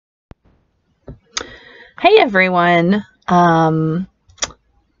Hey everyone. So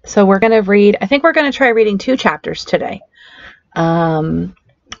we're going to read, I think we're going to try reading 2 chapters today.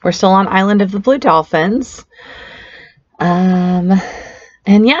 We're still on Island of the Blue Dolphins. And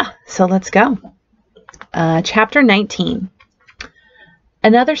yeah, so let's go. Chapter 19.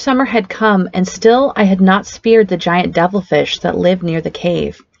 Another summer had come, and still I had not speared the giant devilfish that lived near the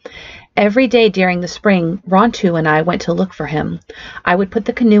cave. Every day during the spring, Rontu and I went to look for him. I would put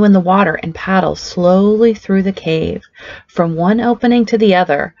the canoe in the water and paddle slowly through the cave, from one opening to the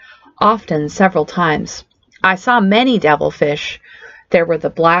other, often several times. I saw many devilfish. There were the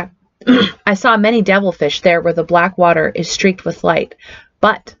black water is streaked with light,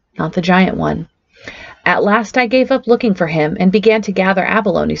 but not the giant one. At last I gave up looking for him and began to gather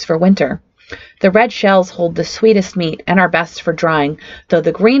abalones for winter. The red shells hold the sweetest meat and are best for drying, though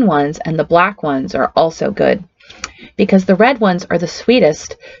the green ones and the black ones are also good. Because the red ones are the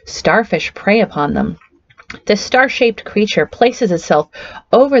sweetest, starfish prey upon them. This star-shaped creature places itself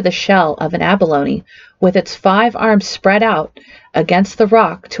over the shell of an abalone, with its 5 arms spread out against the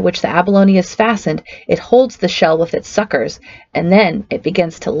rock to which the abalone is fastened. It holds the shell with its suckers, and then it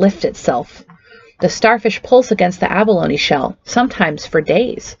begins to lift itself. The starfish pulls against the abalone shell, sometimes for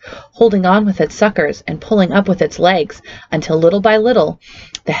days, holding on with its suckers and pulling up with its legs until little by little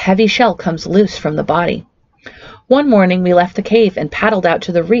the heavy shell comes loose from the body. One morning we left the cave and paddled out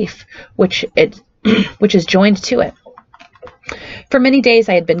to the reef, which is joined to it. For many days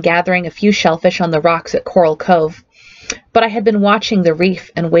I had been gathering a few shellfish on the rocks at Coral Cove, but I had been watching the reef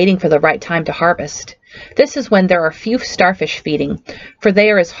and waiting for the right time to harvest. This is when there are few starfish feeding, for they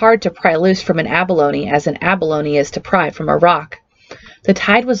are as hard to pry loose from an abalone as an abalone is to pry from a rock. The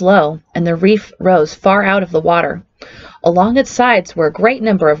tide was low, and the reef rose far out of the water. Along its sides were a great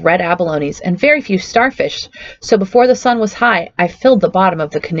number of red abalones and very few starfish, so before the sun was high, I filled the bottom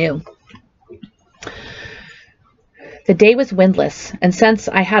of the canoe. The day was windless, and since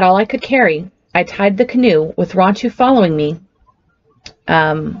I had all I could carry, I tied the canoe with Rontu following me.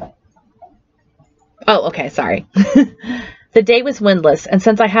 The day was windless, and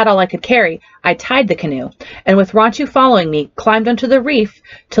since I had all I could carry, I tied the canoe, and with Rontu following me, climbed onto the reef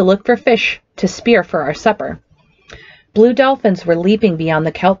to look for fish to spear for our supper. Blue dolphins were leaping beyond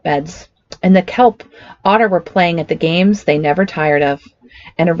the kelp beds, and the kelp otter were playing at the games they never tired of.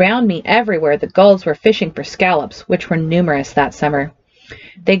 And around me everywhere the gulls were fishing for scallops, which were numerous that summer.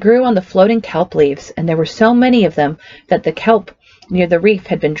 They grew on the floating kelp leaves, and there were so many of them that the kelp near the reef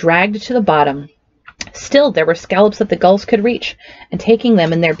had been dragged to the bottom. Still, there were scallops that the gulls could reach, and taking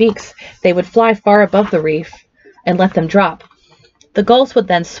them in their beaks, they would fly far above the reef and let them drop. The gulls would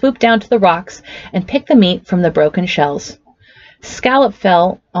then swoop down to the rocks and pick the meat from the broken shells. Scallop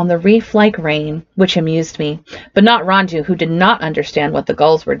fell on the reef like rain, which amused me, but not Rontu, who did not understand what the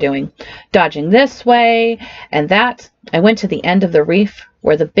gulls were doing. Dodging this way and that, I went to the end of the reef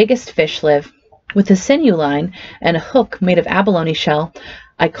where the biggest fish live. With a sinew line and a hook made of abalone shell,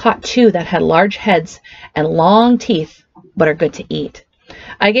 I caught 2 that had large heads and long teeth, but are good to eat.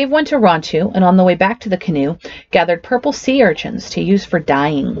 I gave one to Rontu, and on the way back to the canoe, gathered purple sea urchins to use for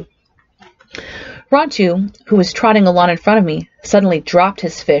dyeing. Rontu, who was trotting along in front of me, suddenly dropped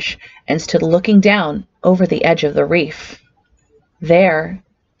his fish and stood looking down over the edge of the reef. There,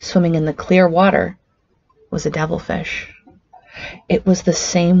 swimming in the clear water, was a devilfish. It was the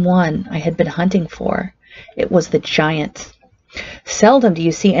same one I had been hunting for. It was the giant. Seldom do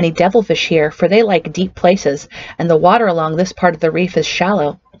you see any devilfish here, for they like deep places, and the water along this part of the reef is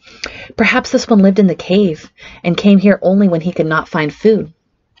shallow. Perhaps this one lived in the cave, and came here only when he could not find food.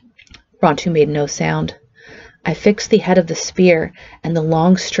 Rontu made no sound. I fixed the head of the spear and the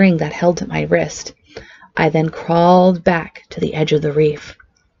long string that held at my wrist. I then crawled back to the edge of the reef.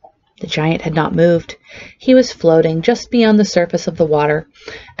 The giant had not moved. He was floating just beyond the surface of the water,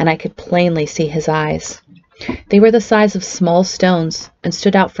 and I could plainly see his eyes. They were the size of small stones and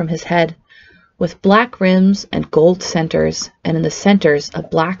stood out from his head, with black rims and gold centers, and in the centers a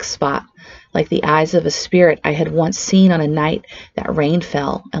black spot, like the eyes of a spirit I had once seen on a night that rain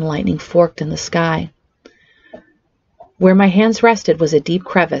fell and lightning forked in the sky. Where my hands rested was a deep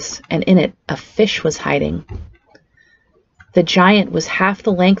crevice, and in it a fish was hiding. The giant was half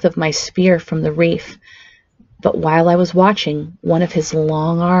the length of my spear from the reef, but while I was watching, one of his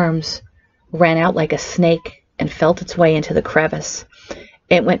long arms ran out like a snake and felt its way into the crevice.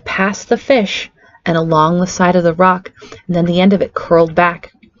 It went past the fish and along the side of the rock, and then the end of it curled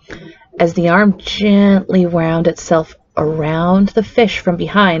back. As the arm gently wound itself around the fish from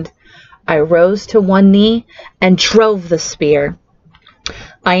behind, I rose to one knee and drove the spear.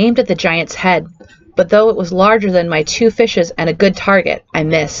 I aimed at the giant's head, but though it was larger than my 2 fishes and a good target, I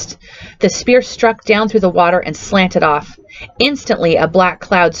missed. The spear struck down through the water and slanted off. Instantly, a black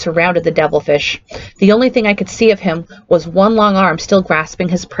cloud surrounded the devilfish. The only thing I could see of him was one long arm still grasping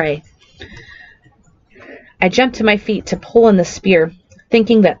his prey. I jumped to my feet to pull in the spear,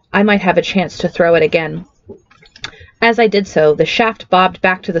 thinking that I might have a chance to throw it again. As I did so, the shaft bobbed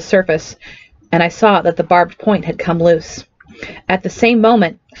back to the surface, and I saw that the barbed point had come loose. At the same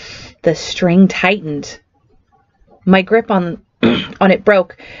moment, the string tightened. My grip on it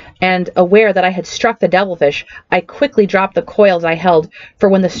broke, and aware that I had struck the devilfish, I quickly dropped the coils I held, for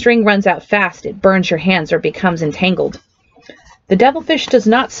when the string runs out fast, it burns your hands or becomes entangled. The devilfish does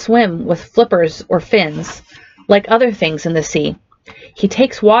not swim with flippers or fins, like other things in the sea. He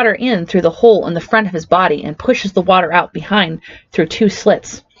takes water in through the hole in the front of his body and pushes the water out behind through 2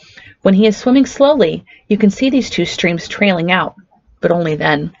 slits. When he is swimming slowly, you can see these 2 streams trailing out, but only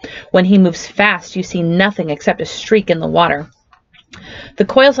then. When he moves fast, you see nothing except a streak in the water. The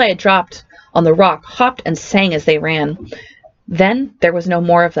coils I had dropped on the rock hopped and sang as they ran. Then there was no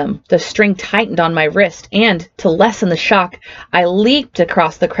more of them. The string tightened on my wrist, and, to lessen the shock, I leaped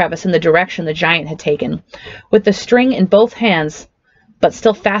across the crevice in the direction the giant had taken. With the string in both hands, but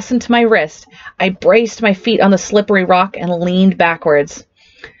still fastened to my wrist, I braced my feet on the slippery rock and leaned backwards.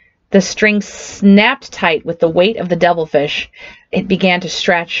 The string snapped tight with the weight of the devilfish. It began to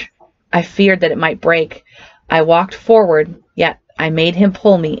stretch. I feared that it might break. I walked forward, yet I made him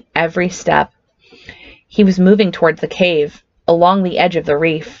pull me every step. He was moving towards the cave, along the edge of the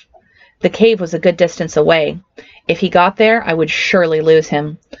reef. The cave was a good distance away. If he got there, I would surely lose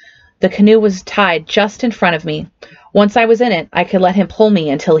him. The canoe was tied just in front of me. Once I was in it, I could let him pull me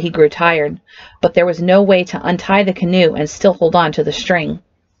until he grew tired, but there was no way to untie the canoe and still hold on to the string.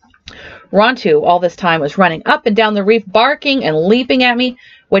 Rontu all this time was running up and down the reef, barking and leaping at me,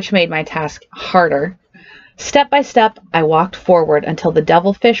 which made my task harder. Step by step, I walked forward until the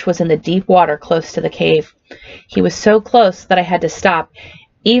devilfish was in the deep water close to the cave. He was so close that I had to stop,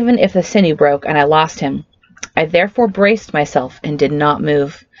 even if the sinew broke and I lost him. I therefore braced myself and did not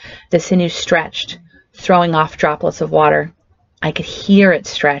move. The sinew stretched, throwing off droplets of water. I could hear it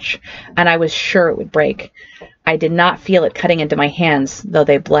stretch, and I was sure it would break. I did not feel it cutting into my hands, though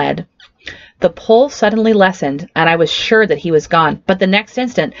they bled. The pull suddenly lessened, and I was sure that he was gone, but the next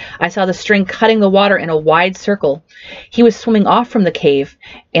instant I saw the string cutting the water in a wide circle. He was swimming off from the cave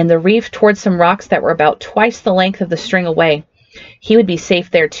and the reef towards some rocks that were about twice the length of the string away. He would be safe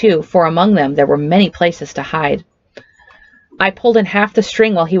there too, for among them there were many places to hide. I pulled in half the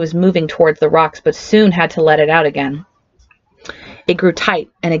string while he was moving towards the rocks, but soon had to let it out again. It grew tight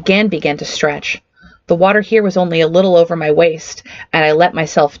and again began to stretch. The water here was only a little over my waist, and I let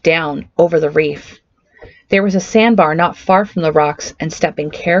myself down over the reef. There was a sandbar not far from the rocks, and stepping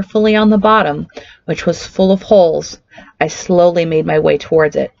carefully on the bottom, which was full of holes, I slowly made my way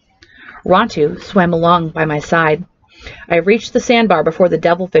towards it. Rontu swam along by my side. I reached the sandbar before the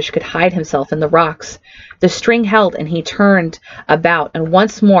devilfish could hide himself in the rocks. The string held, and he turned about and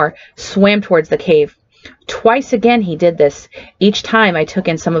once more swam towards the cave. Twice again he did this. Each time I took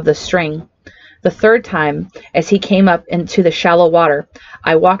in some of the string. The third time, as he came up into the shallow water,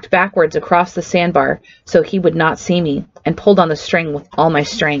 I walked backwards across the sandbar so he would not see me, and pulled on the string with all my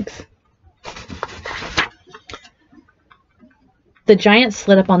strength. The giant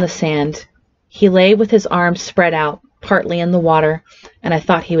slid up on the sand. He lay with his arms spread out, partly in the water, and I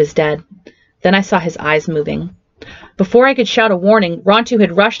thought he was dead. Then I saw his eyes moving. Before I could shout a warning, Rontu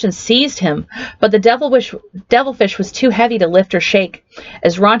had rushed and seized him, but the devilfish was too heavy to lift or shake.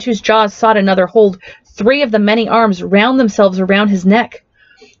 As Rontu's jaws sought another hold, 3 of the many arms wound themselves around his neck.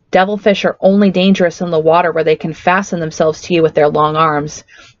 Devilfish are only dangerous in the water where they can fasten themselves to you with their long arms.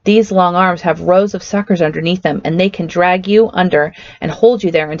 These long arms have rows of suckers underneath them, and they can drag you under and hold you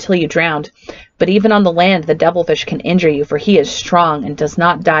there until you drown. But even on the land, the devilfish can injure you, for he is strong and does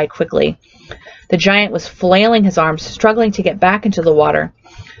not die quickly. The giant was flailing his arms, struggling to get back into the water.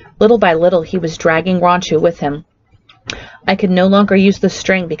 Little by little, he was dragging Rontu with him. I could no longer use the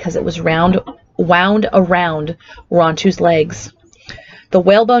string because it was wound around Rontu's legs. The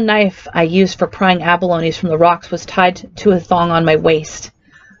whalebone knife I used for prying abalones from the rocks was tied to a thong on my waist.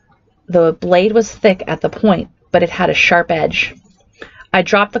 The blade was thick at the point, but it had a sharp edge. I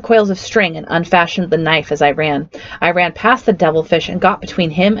dropped the coils of string and unfastened the knife as I ran. I ran past the devilfish and got between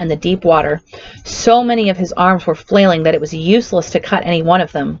him and the deep water. So many of his arms were flailing that it was useless to cut any one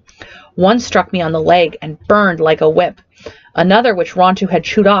of them. One struck me on the leg and burned like a whip. Another, which Rontu had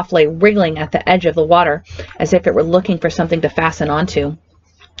chewed off, lay wriggling at the edge of the water, as if it were looking for something to fasten onto.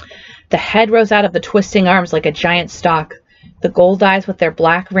 The head rose out of the twisting arms like a giant stalk. The gold eyes with their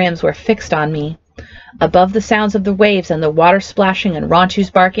black rims were fixed on me. Above the sounds of the waves and the water splashing and Rontu's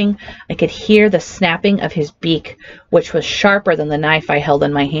barking, I could hear the snapping of his beak, which was sharper than the knife I held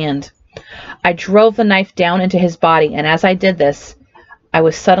in my hand. I drove the knife down into his body, and as I did this, I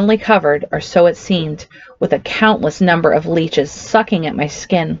was suddenly covered, or so it seemed, with a countless number of leeches sucking at my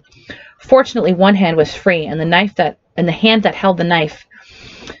skin. Fortunately, one hand was free, and the hand that held the knife.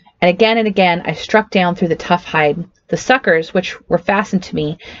 And again I struck down through the tough hide. The suckers, which were fastened to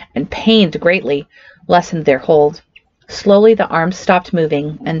me and pained greatly, lessened their hold. Slowly the arms stopped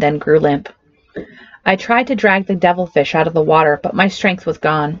moving and then grew limp. I tried to drag the devilfish out of the water, but my strength was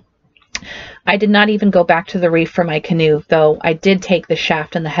gone. I did not even go back to the reef for my canoe, though I did take the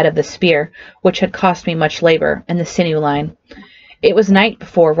shaft and the head of the spear, which had cost me much labor, and the sinew line. It was night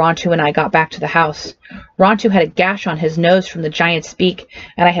before Rontu and I got back to the house. Rontu had a gash on his nose from the giant's beak,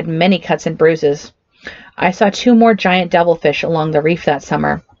 and I had many cuts and bruises. I saw 2 more giant devilfish along the reef that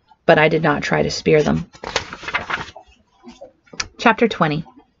summer, but I did not try to spear them. Chapter 20.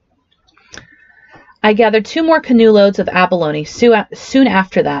 I gathered 2 more canoe loads of abalone soon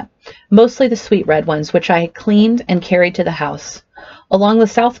after that, mostly the sweet red ones, which I had cleaned and carried to the house. Along the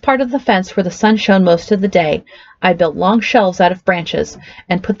south part of the fence, where the sun shone most of the day, I built long shelves out of branches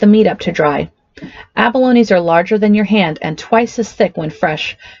and put the meat up to dry. Abalones are larger than your hand and twice as thick when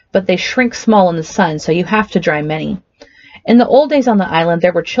fresh, but they shrink small in the sun, so you have to dry many. In the old days on the island,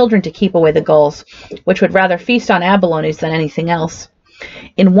 there were children to keep away the gulls, which would rather feast on abalones than anything else.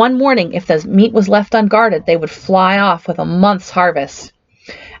 In one morning, if the meat was left unguarded, they would fly off with a month's harvest.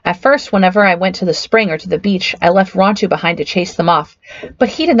 At first, whenever I went to the spring or to the beach, I left Rontu behind to chase them off, but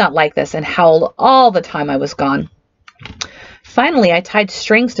he did not like this and howled all the time I was gone. Finally, I tied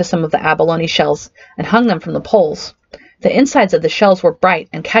strings to some of the abalone shells and hung them from the poles. The insides of the shells were bright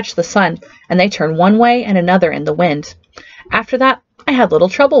and catch the sun, and they turned one way and another in the wind. After that, I had little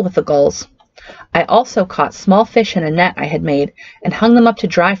trouble with the gulls. I also caught small fish in a net I had made and hung them up to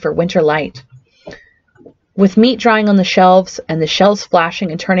dry for winter light. With meat drying on the shelves, and the shells flashing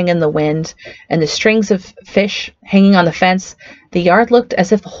and turning in the wind, and the strings of fish hanging on the fence, the yard looked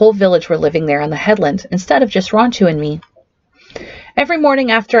as if the whole village were living there on the headland, instead of just Rontu and me. Every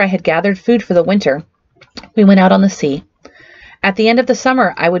morning after I had gathered food for the winter, we went out on the sea. At the end of the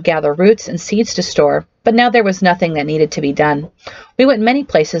summer, I would gather roots and seeds to store, but now there was nothing that needed to be done. We went many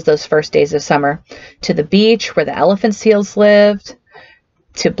places those first days of summer, to the beach where the elephant seals lived,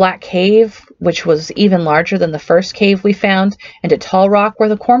 to Black Cave, which was even larger than the first cave we found, and to Tall Rock, where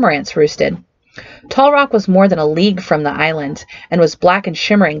the cormorants roosted. Tall Rock was more than a league from the island, and was black and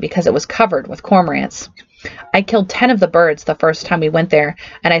shimmering because it was covered with cormorants. I killed 10 of the birds the first time we went there,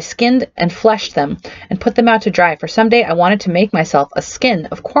 and I skinned and fleshed them and put them out to dry, for someday I wanted to make myself a skirt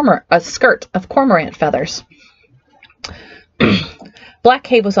of cormorant feathers. Black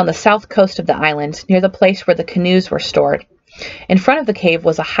Cave was on the south coast of the island, near the place where the canoes were stored. In front of the cave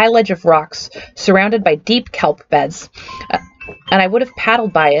was a high ledge of rocks, surrounded by deep kelp beds, and I would have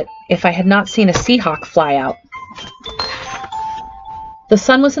paddled by it if I had not seen a sea hawk fly out. The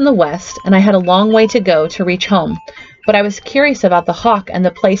sun was in the west, and I had a long way to go to reach home, but I was curious about the hawk and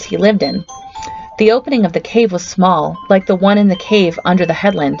the place he lived in. The opening of the cave was small, like the one in the cave under the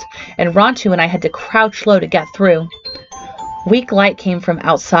headland, and Rontu and I had to crouch low to get through. Weak light came from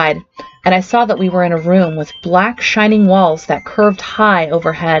outside, and I saw that we were in a room with black, shining walls that curved high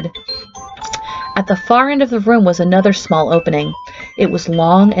overhead. At the far end of the room was another small opening. It was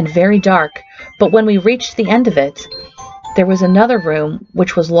long and very dark, but when we reached the end of it, there was another room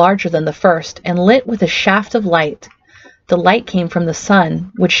which was larger than the first and lit with a shaft of light. The light came from the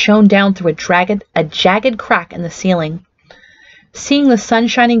sun, which shone down through a jagged crack in the ceiling. Seeing the sun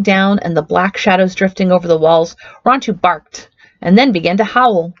shining down and the black shadows drifting over the walls, Rontu barked and then began to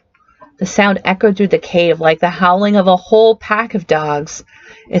howl. The sound echoed through the cave like the howling of a whole pack of dogs.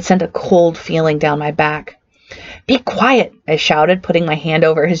 It sent a cold feeling down my back. "Be quiet," I shouted, putting my hand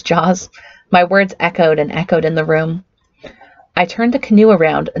over his jaws. My words echoed and echoed in the room. I turned the canoe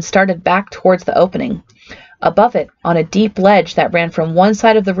around and started back towards the opening. Above it, on a deep ledge that ran from one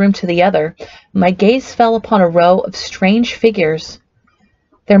side of the room to the other, my gaze fell upon a row of strange figures.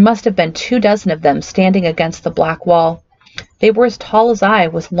 There must have been 24 of them standing against the black wall. They were as tall as I,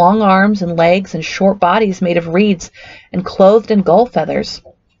 with long arms and legs and short bodies made of reeds and clothed in gull feathers.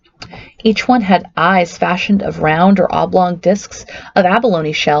 Each one had eyes fashioned of round or oblong discs of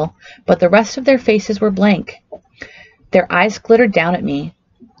abalone shell, but the rest of their faces were blank. Their eyes glittered down at me,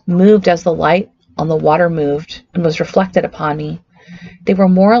 moved as the light on the water moved and was reflected upon me. They were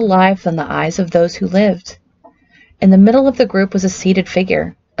more alive than the eyes of those who lived. In the middle of the group was a seated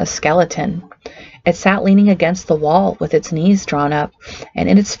figure, a skeleton. It sat leaning against the wall with its knees drawn up, and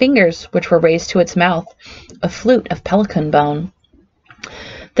in its fingers, which were raised to its mouth, a flute of pelican bone.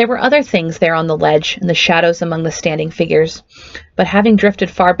 There were other things there on the ledge, in the shadows among the standing figures, but having drifted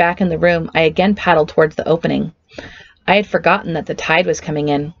far back in the room, I again paddled towards the opening. I had forgotten that the tide was coming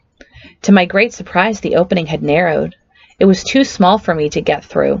in. To my great surprise, the opening had narrowed. It was too small for me to get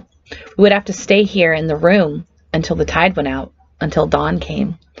through. We would have to stay here in the room until the tide went out, until dawn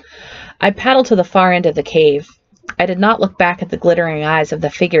came. I paddled to the far end of the cave. I did not look back at the glittering eyes of the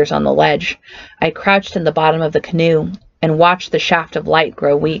figures on the ledge. I crouched in the bottom of the canoe and watched the shaft of light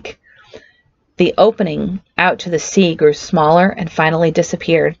grow weak. The opening out to the sea grew smaller and finally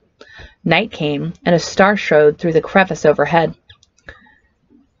disappeared. Night came, and a star showed through the crevice overhead.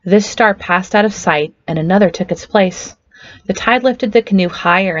 This star passed out of sight, and another took its place. The tide lifted the canoe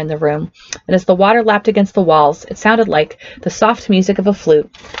higher in the room, and as the water lapped against the walls, it sounded like the soft music of a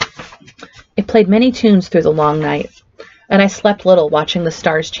flute. It played many tunes through the long night, and I slept little watching the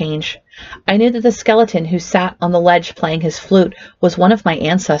stars change. I knew that the skeleton who sat on the ledge playing his flute was one of my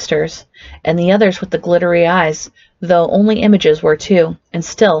ancestors, and the others with the glittery eyes, though only images, were too, and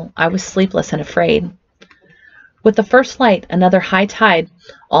still I was sleepless and afraid. With the first light, another high tide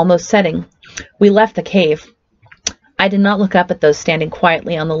almost setting, we left the cave. I did not look up at those standing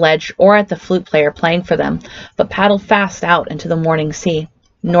quietly on the ledge or at the flute player playing for them, but paddled fast out into the morning sea,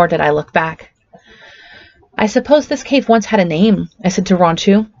 nor did I look back. "I suppose this cave once had a name," I said to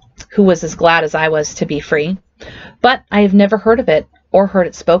Rontu, who was as glad as I was to be free. "But I have never heard of it, or heard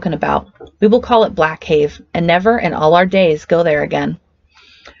it spoken about. We will call it Black Cave, and never in all our days go there again."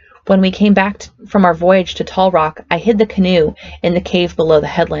 When we came back from our voyage to Tall Rock, I hid the canoe in the cave below the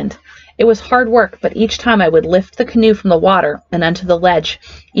headland. It was hard work, but each time I would lift the canoe from the water and onto the ledge,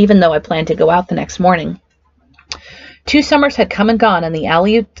 even though I planned to go out the next morning. 2 summers had come and gone, and the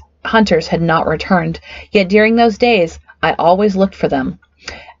Aleut hunters had not returned, yet during those days I always looked for them.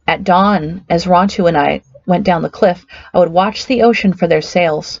 At dawn, as Rontu and I went down the cliff, I would watch the ocean for their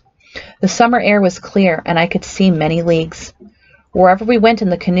sails. The summer air was clear, and I could see many leagues. Wherever we went in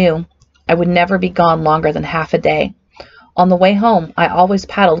the canoe, I would never be gone longer than half a day. On the way home, I always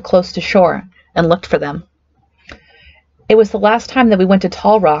paddled close to shore and looked for them. It was the last time that we went to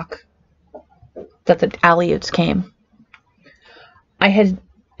Tall Rock that the Aleuts came. I had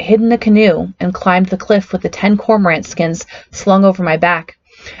hidden the canoe and climbed the cliff with the 10 cormorant skins slung over my back.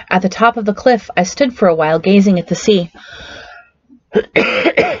 At the top of the cliff, I stood for a while gazing at the sea.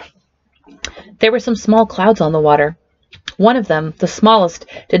 There were some small clouds on the water. One of them, the smallest,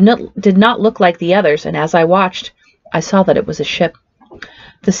 did not look like the others, and as I watched, I saw that it was a ship.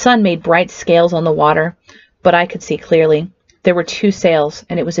 The sun made bright scales on the water, but I could see clearly. There were 2 sails,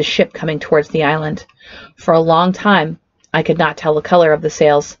 and it was a ship coming towards the island. For a long time, I could not tell the color of the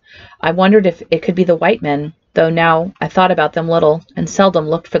sails. I wondered if it could be the white men, though now I thought about them little and seldom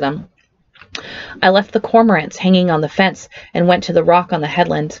looked for them. I left the cormorants hanging on the fence and went to the rock on the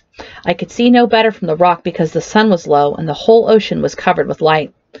headland. I could see no better from the rock because the sun was low and the whole ocean was covered with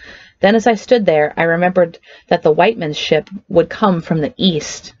light. Then as I stood there, I remembered that the white men's ship would come from the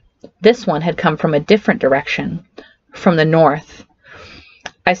east. This one had come from a different direction, from the north.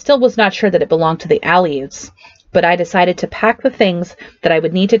 I still was not sure that it belonged to the Aleuts, but I decided to pack the things that I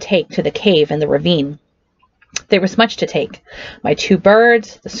would need to take to the cave in the ravine. There was much to take. My 2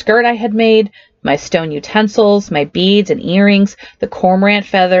 birds, the skirt I had made, my stone utensils, my beads and earrings, the cormorant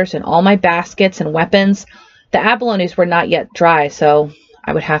feathers, and all my baskets and weapons. The abalones were not yet dry, so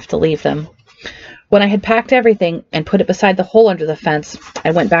I would have to leave them. When I had packed everything and put it beside the hole under the fence,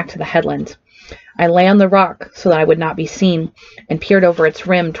 I went back to the headland. I lay on the rock so that I would not be seen, and peered over its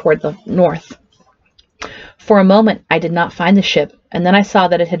rim toward the north. For a moment I did not find the ship, and then I saw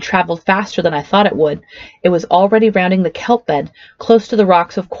that it had traveled faster than I thought it would. It was already rounding the kelp bed, close to the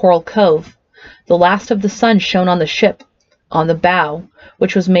rocks of Coral Cove. The last of the sun shone on the ship, on the bow,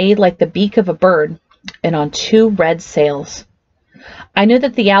 which was made like the beak of a bird, and on 2 red sails. I knew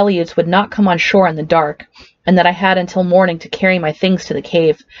that the Aleuts would not come on shore in the dark, and that I had until morning to carry my things to the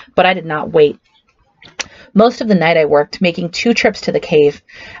cave, but I did not wait. Most of the night I worked, making 2 trips to the cave.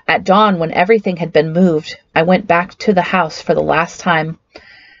 At dawn, when everything had been moved, I went back to the house for the last time.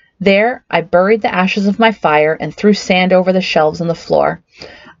 There, I buried the ashes of my fire and threw sand over the shelves on the floor.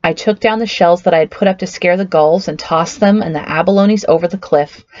 I took down the shells that I had put up to scare the gulls and tossed them and the abalones over the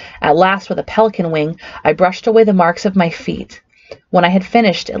cliff. At last, with a pelican wing, I brushed away the marks of my feet. When I had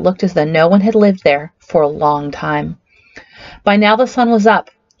finished, it looked as though no one had lived there for a long time. By now the sun was up,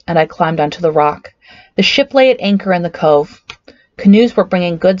 and I climbed onto the rock. The ship lay at anchor in the cove. Canoes were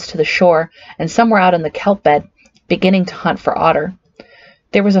bringing goods to the shore, and some were out in the kelp bed, beginning to hunt for otter.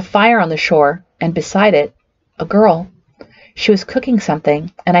 There was a fire on the shore, and beside it, a girl. She was cooking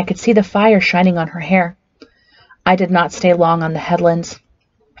something, and I could see the fire shining on her hair. I did not stay long on the headlands.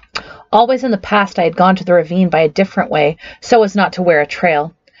 Always in the past I had gone to the ravine by a different way, so as not to wear a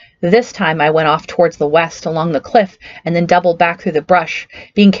trail. This time I went off towards the west along the cliff, and then doubled back through the brush,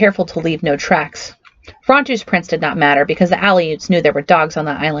 being careful to leave no tracks. Rontu's prints did not matter, because the Aleuts knew there were dogs on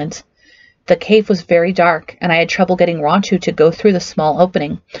the island. The cave was very dark, and I had trouble getting Rontu to go through the small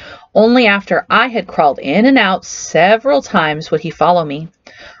opening. Only after I had crawled in and out several times would he follow me.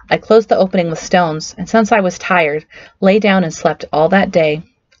 I closed the opening with stones, and since I was tired, lay down and slept all that day.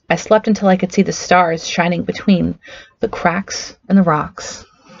 I slept until I could see the stars shining between the cracks in the rocks.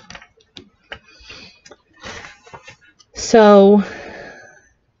 So,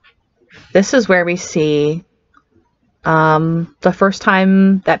 this is where we see the first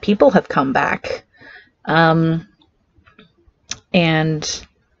time that people have come back. And it's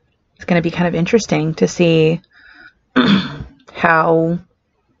going to be kind of interesting to see how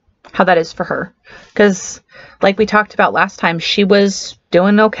that is for her. Because, like we talked about last time, she was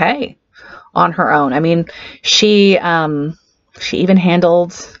doing okay on her own. I mean, she even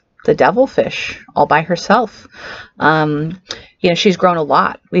handled the devilfish all by herself. You know, she's grown a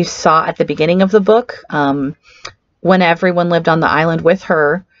lot. We saw at the beginning of the book, when everyone lived on the island with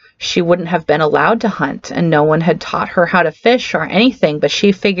her, she wouldn't have been allowed to hunt, and no one had taught her how to fish or anything, but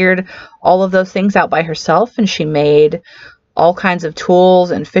she figured all of those things out by herself, and she made all kinds of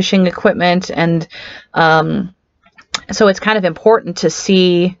tools and fishing equipment. And so it's kind of important to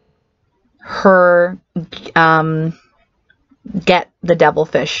see her get the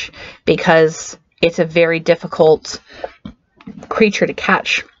devilfish, because it's a very difficult creature to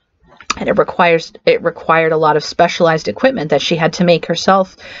catch, and it required a lot of specialized equipment that she had to make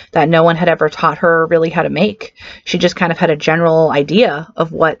herself, that no one had ever taught her really how to make. She just kind of had a general idea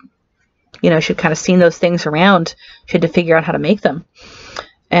of what, you know, she'd kind of seen those things around. She had to figure out how to make them.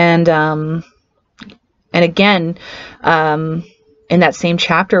 And again, in that same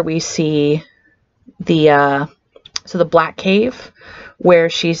chapter, we see the Black Cave, where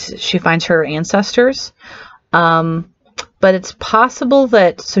she finds her ancestors. But it's possible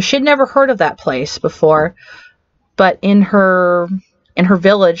that, so she'd never heard of that place before, but in her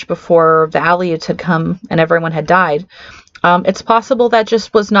village, before the Aleuts had come and everyone had died, it's possible that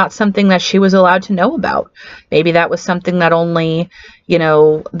just was not something that she was allowed to know about. Maybe that was something that only, you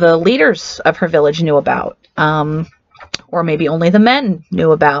know, the leaders of her village knew about, or maybe only the men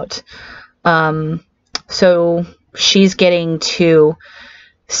knew about. So she's getting to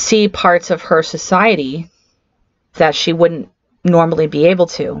see parts of her society that she wouldn't normally be able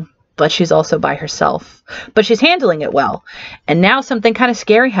to, but she's also by herself. But she's handling it well. And now something kind of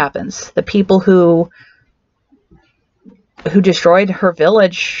scary happens. The people who destroyed her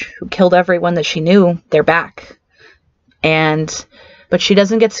village, who killed everyone that she knew, they're back. But she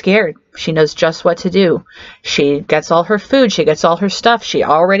doesn't get scared. She knows just what to do. She gets all her food. She gets all her stuff. She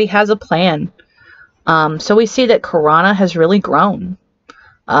already has a plan. So we see that Karana has really grown.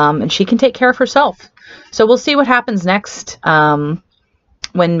 And she can take care of herself. So we'll see what happens next, when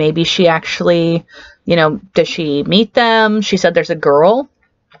maybe she actually, you know, does she meet them? She said there's a girl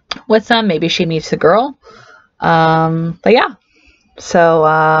with them. Maybe she meets a girl. But yeah, so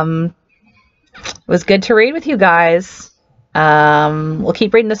it was good to read with you guys. We'll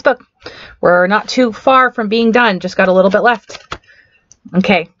keep reading this book. We're not too far from being done. Just got a little bit left.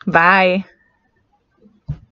 Okay, bye.